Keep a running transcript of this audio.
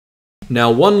Now,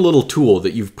 one little tool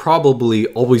that you've probably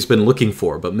always been looking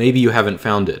for, but maybe you haven't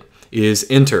found it, is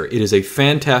ENTR. It is a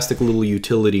fantastic little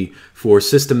utility for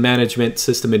system management,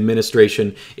 system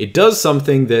administration. It does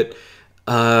something that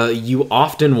you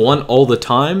often want all the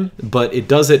time, but it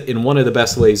does it in one of the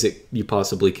best ways that you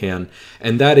possibly can.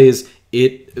 And that is,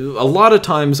 a lot of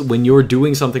times when you're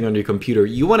doing something on your computer,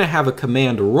 you want to have a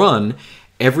command run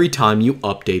every time you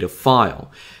update a file.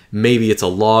 Maybe it's a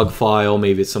log file,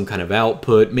 maybe it's some kind of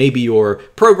output, maybe you're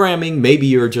programming, maybe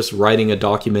you're just writing a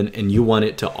document and you want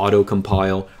it to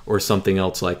auto-compile or something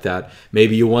else like that.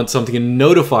 Maybe you want something to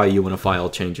notify you when a file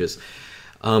changes.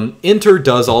 ENTR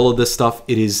does all of this stuff.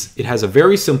 It has a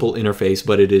very simple interface,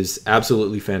 but it is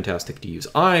absolutely fantastic to use.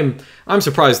 I'm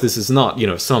surprised this is not, you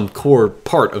know, some core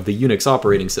part of the Unix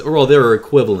operating system. Well, there are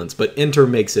equivalents, but ENTR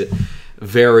makes it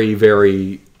very,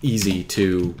 very easy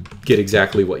to get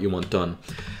exactly what you want done.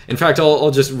 In fact,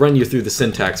 I'll just run you through the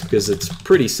syntax because it's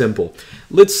pretty simple.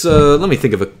 Let me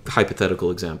think of a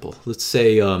hypothetical example. Let's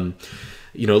say,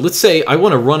 you know, let's say I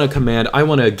want to run a command. I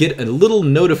want to get a little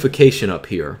notification up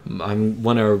here. I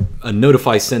want a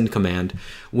notify send command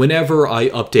whenever I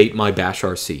update my bash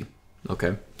RC.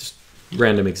 Okay, just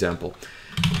random example.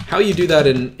 How you do that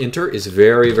in ENTR is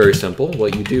very, very simple.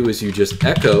 What you do is you just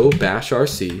echo bash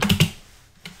RC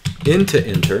into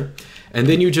ENTR, and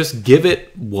then you just give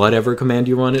it whatever command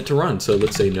you want it to run. So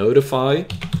let's say notify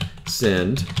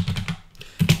send,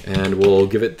 and we'll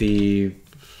give it the,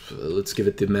 let's give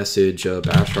it the message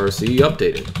bash RC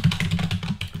updated.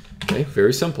 Okay,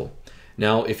 very simple.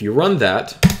 Now, if you run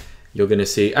that, you're going to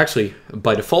see, actually,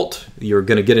 by default, you're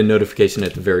going to get a notification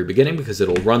at the very beginning because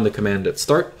it'll run the command at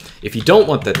start. If you don't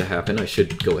want that to happen, I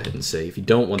should go ahead and say, if you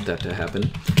don't want that to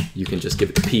happen, you can just give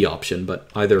it the P option, but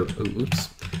either, oops,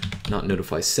 not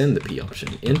notify send the P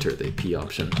option, enter the P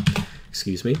option,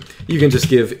 excuse me. You can just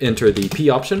give ENTR the P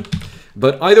option,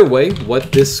 but either way,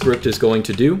 what this script is going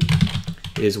to do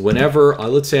is whenever,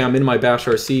 let's say I'm in my bash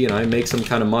RC and I make some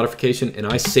kind of modification and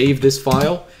I save this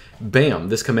file, bam,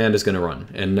 this command is going to run.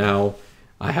 And now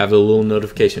I have a little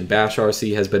notification, bash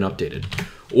RC has been updated.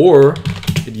 Or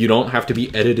you don't have to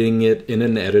be editing it in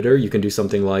an editor. You can do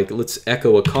something like, let's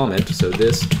echo a comment. So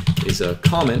this is a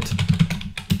comment,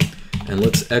 and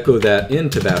let's echo that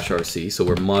into bash RC. So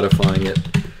we're modifying it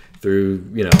through,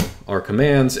 you know, our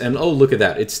commands, and oh, look at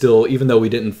that. It's still, even though we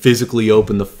didn't physically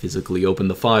open the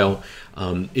file,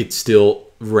 it still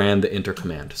ran the ENTR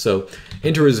command. So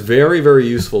ENTR is very, very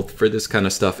useful for this kind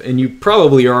of stuff, and you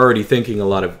probably are already thinking a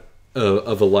lot of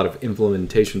a lot of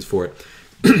implementations for it.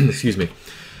 Excuse me.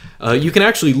 You can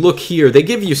actually look here. They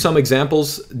give you some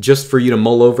examples just for you to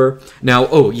mull over. Now,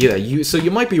 oh yeah, so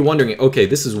you might be wondering, okay,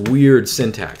 this is weird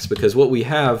syntax, because what we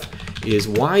have is,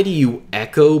 why do you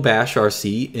echo bash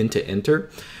RC into ENTR?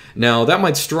 Now, that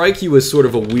might strike you as sort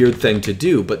of a weird thing to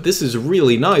do, but this is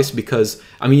really nice because,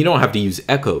 I mean, you don't have to use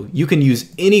echo. You can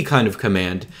use any kind of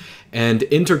command, and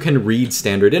ENTR can read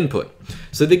standard input.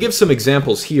 So they give some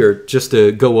examples here just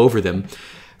to go over them.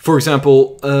 For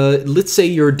example, let's say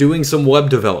you're doing some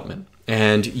web development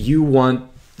and you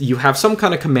have some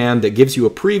kind of command that gives you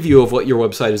a preview of what your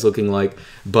website is looking like,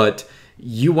 but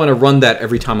you want to run that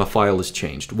every time a file is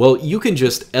changed. Well, you can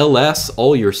just ls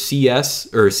all your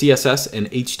CSS and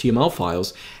HTML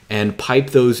files and pipe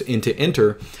those into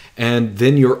ENTR, and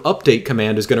then your update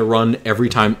command is going to run every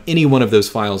time any one of those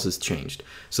files is changed.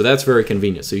 So that's very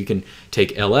convenient. So you can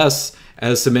take ls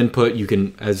as some input. You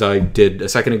can, as I did a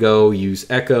second ago, use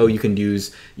echo. You can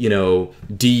use, you know,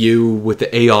 du with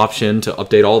the A option to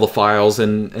update all the files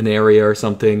in an area or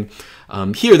something.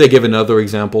 Here they give another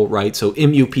example, right? So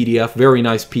mu-pdf, very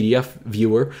nice PDF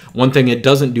viewer. One thing it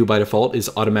doesn't do by default is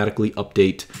automatically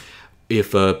update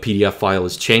if a PDF file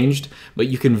is changed, but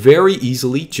you can very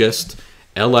easily just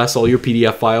ls all your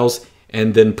PDF files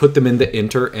and then put them into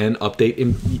ENTR and update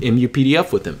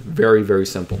mu-pdf with them. Very, very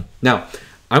simple. Now,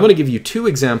 I want to give you two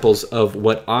examples of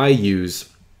what I use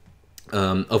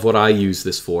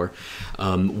this for.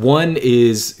 One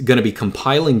is going to be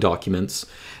compiling documents,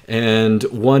 and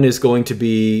one is going to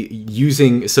be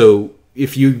using, so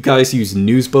if you guys use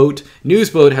Newsboat,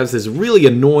 Newsboat has this really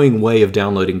annoying way of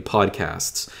downloading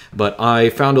podcasts, but I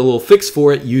found a little fix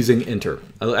for it using ENTR.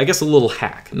 I guess a little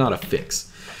hack, not a fix.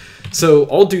 So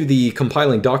I'll do the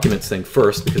compiling documents thing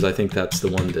first, because I think that's the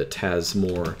one that has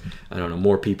more, I don't know,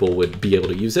 more people would be able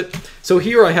to use it. So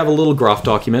here I have a little graph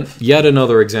document, yet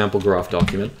another example graph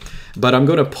document. But I'm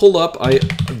going to pull up, I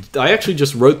actually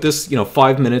just wrote this,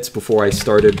 5 minutes before I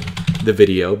started the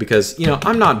video, because,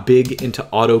 I'm not big into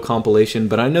auto compilation,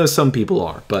 but I know some people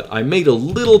are. But I made a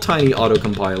little tiny auto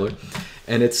compiler,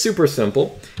 and it's super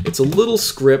simple. It's a little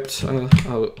script.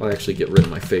 I'll actually get rid of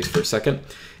my face for a second.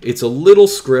 It's a little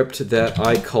script that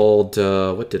I called,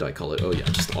 what did I call it? Oh yeah,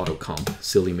 just autocomp,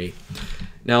 silly me.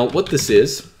 Now what this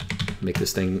is, make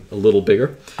this thing a little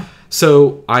bigger.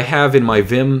 So I have in my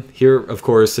Vim, here of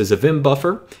course is a Vim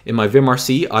buffer. In my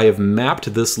vimrc, I have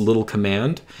mapped this little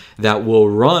command that will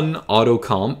run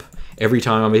autocomp every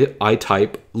time I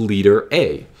type leader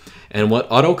A. And what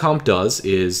autocomp does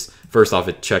is, first off,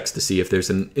 it checks to see if there's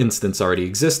an instance already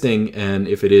existing, and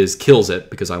if it is, kills it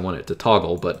because I want it to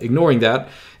toggle. But ignoring that,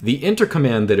 the enter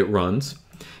command that it runs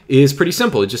is pretty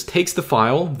simple. It just takes the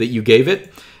file that you gave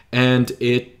it, and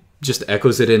it just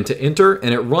echoes it into enter,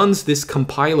 and it runs this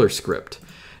compiler script.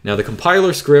 Now the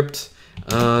compiler script,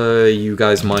 you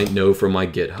guys might know from my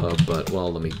GitHub, but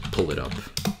well, let me pull it up.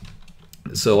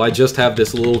 So I just have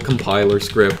this little compiler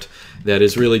script that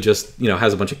is really just,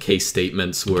 has a bunch of case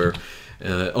statements where,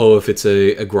 oh, if it's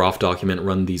a graph document,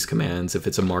 run these commands. If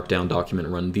it's a markdown document,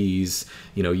 run these.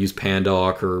 Use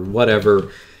pandoc or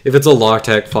whatever. If it's a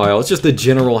LaTeX file, it's just a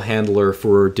general handler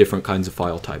for different kinds of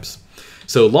file types.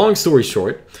 So long story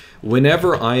short,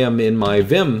 whenever I am in my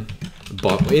Vim,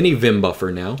 any Vim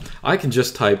buffer now, I can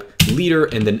just type leader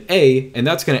and then A, and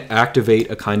that's going to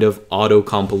activate a kind of auto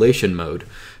compilation mode.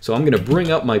 So I'm going to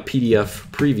bring up my PDF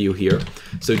preview here.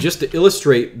 So just to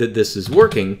illustrate that this is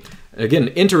working, again,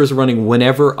 enter is running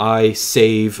whenever I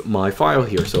save my file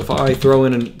here. So if I throw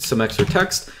in some extra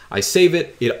text, I save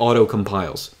it, it auto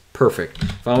compiles. Perfect.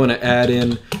 If I want to add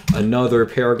in another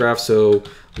paragraph, so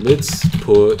let's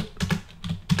put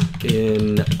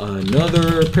in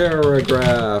another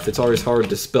paragraph. It's always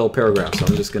hard to spell paragraph, so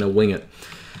I'm just going to wing it.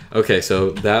 Okay,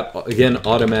 so that again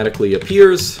automatically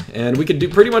appears, and we can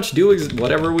pretty much do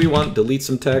whatever we want, delete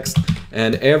some text,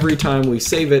 and every time we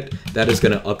save it, that is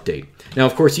going to update. Now,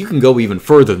 of course, you can go even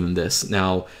further than this.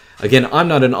 Now, again, I'm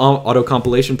not an auto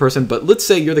compilation person, but let's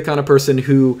say you're the kind of person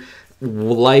who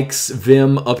likes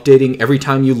Vim updating every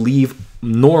time you leave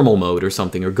normal mode or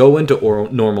something, or go into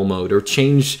normal mode, or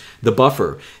change the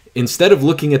buffer. Instead of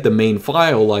looking at the main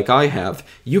file like I have,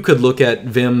 you could look at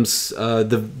Vim's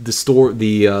the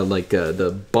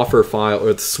buffer file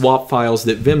or the swap files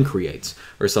that Vim creates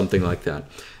or something like that.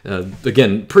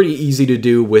 Again, pretty easy to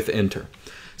do with enter.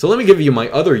 So let me give you my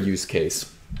other use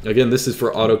case. Again, this is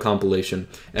for auto compilation,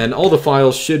 and all the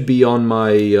files should be on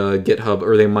my GitHub,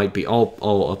 or they might be. I'll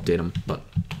update them. But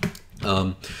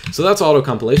so that's auto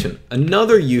compilation.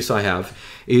 Another use I have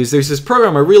is there's this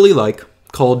program I really like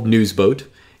called Newsboat.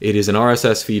 It is an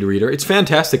RSS feed reader. It's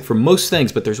fantastic for most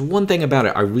things, but there's one thing about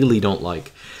it I really don't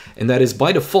like, and that is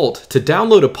by default, to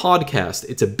download a podcast,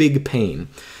 it's a big pain.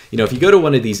 If you go to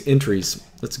one of these entries,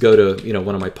 let's go to,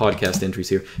 one of my podcast entries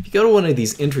here. If you go to one of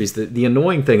these entries, the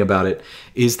annoying thing about it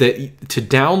is that to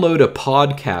download a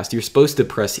podcast, you're supposed to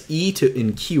press E to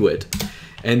enqueue it,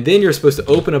 and then you're supposed to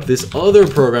open up this other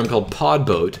program called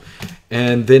Podboat,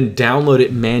 and then download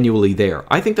it manually there.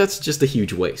 I think that's just a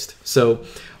huge waste. So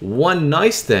one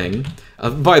nice thing,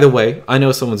 by the way, I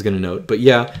know someone's going to note, but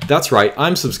yeah, that's right.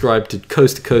 I'm subscribed to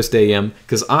Coast AM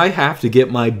because I have to get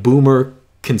my boomer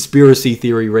conspiracy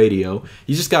theory radio.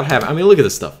 You just got to have it. I mean, look at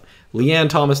this stuff. Leanne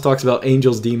Thomas talks about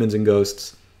angels, demons, and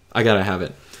ghosts. I got to have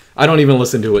it. I don't even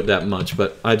listen to it that much,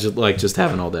 but I just like just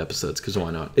having all the episodes because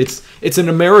why not? It's an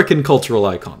American cultural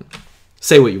icon.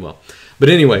 Say what you will. But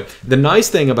anyway, the nice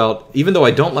thing about, even though I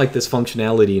don't like this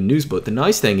functionality in Newsboat, the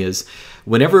nice thing is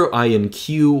whenever I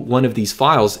enqueue one of these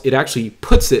files, it actually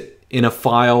puts it in a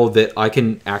file that I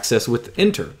can access with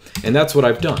enter. And that's what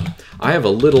I've done. I have a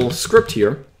little script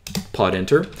here, pod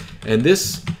enter, and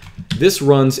this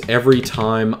runs every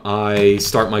time I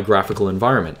start my graphical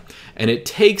environment. And it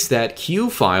takes that queue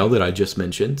file that I just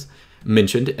mentioned,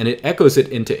 and it echoes it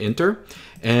into enter,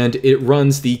 and it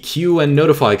runs the queue and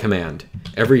notify command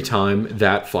every time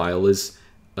that file is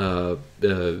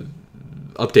updated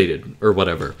or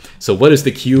whatever. So what is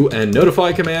the queue and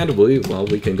notify command? Well,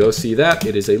 we can go see that.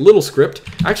 It is a little script.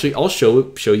 Actually, I'll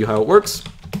show you how it works.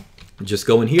 Just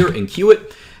go in here and queue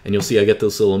it, and you'll see I get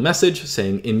this little message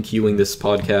saying in-queuing this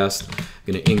podcast.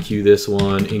 I'm going to in-queue this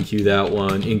one, in-queue that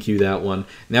one, in-queue that one.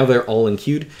 Now they're all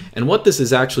in-queued. And what this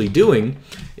is actually doing,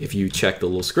 if you check the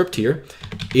little script here,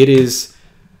 it is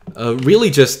really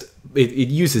just, it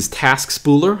uses Task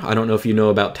Spooler. I don't know if you know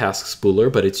about Task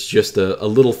Spooler, but it's just a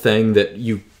little thing that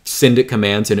you send it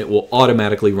commands and it will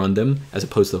automatically run them as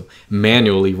opposed to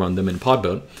manually run them in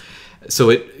Podboat.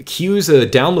 So it queues a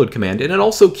download command, and it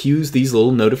also queues these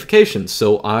little notifications,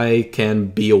 so I can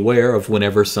be aware of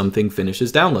whenever something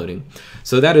finishes downloading.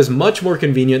 So that is much more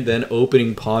convenient than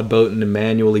opening Podboat and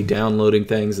manually downloading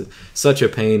things. Such a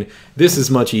pain. This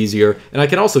is much easier, and I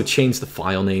can also change the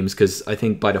file names, because I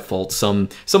think by default some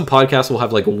podcasts will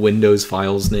have like a Windows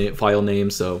file name,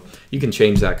 so you can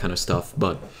change that kind of stuff.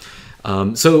 But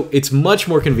so it's much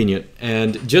more convenient,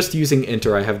 and just using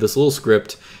enter, I have this little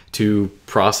script to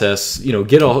process,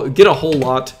 get a whole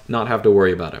lot, not have to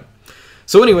worry about it.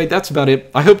 So anyway, that's about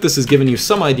it. I hope this has given you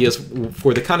some ideas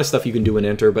for the kind of stuff you can do in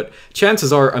enter, but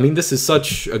chances are, I mean, this is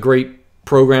such a great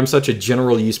program, such a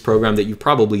general use program, that you've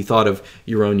probably thought of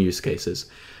your own use cases.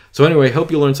 So anyway,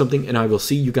 hope you learned something, and I will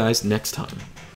see you guys next time.